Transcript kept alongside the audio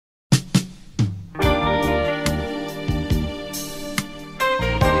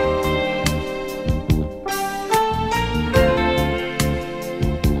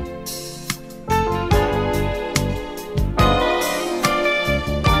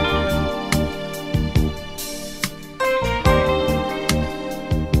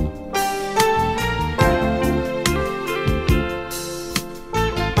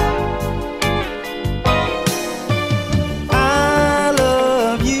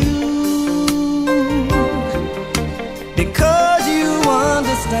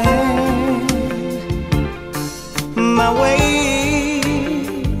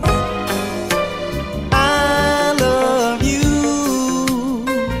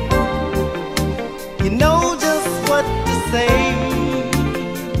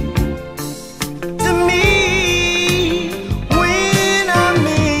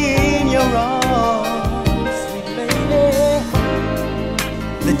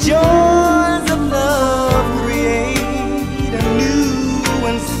joys of love create a new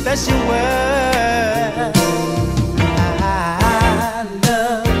and special world. I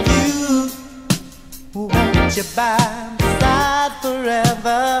love you, won't you by my side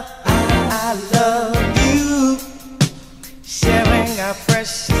forever? I love you, sharing our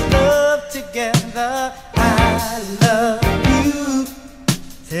precious love together. I love you,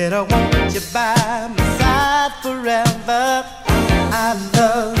 said I want you by my side forever. I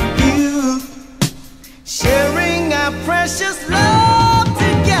love you, sharing our precious love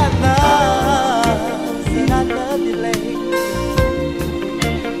together. Said I love you, lady,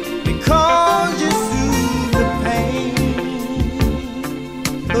 because you soothe the pain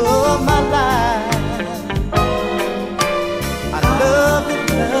of my life. I love you,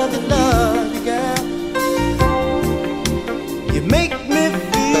 love you, love you, girl. You make me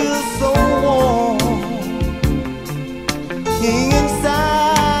feel so warm inside,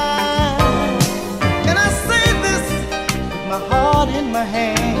 and I say this with my heart in my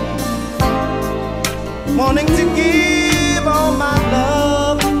hand, wanting to give all my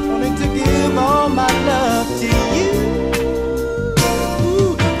love, wanting to give all my love to you.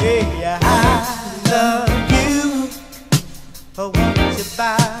 Ooh, yeah, I love you, oh, won't you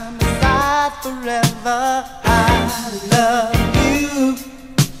by my side forever? I love you,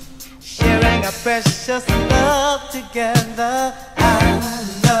 sharing our precious love together. I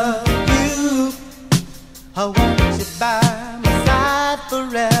love you, I want you by my side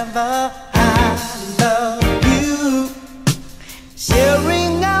forever. I love you,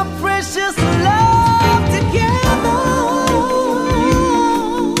 sharing our precious love together.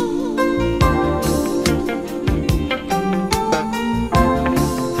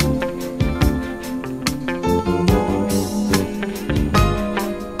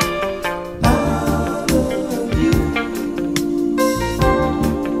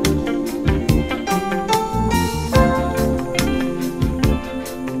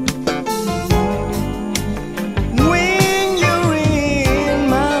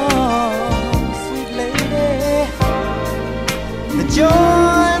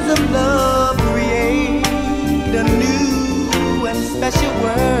 Joys of love create a new and special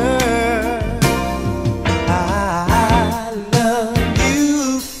world. I love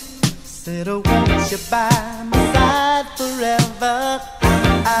you, said I want you by my side forever.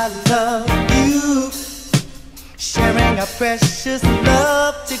 I love you, sharing our precious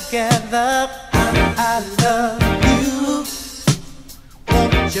love together. I love you,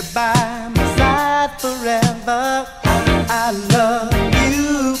 want you by my side forever. I love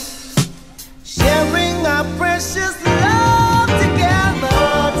you,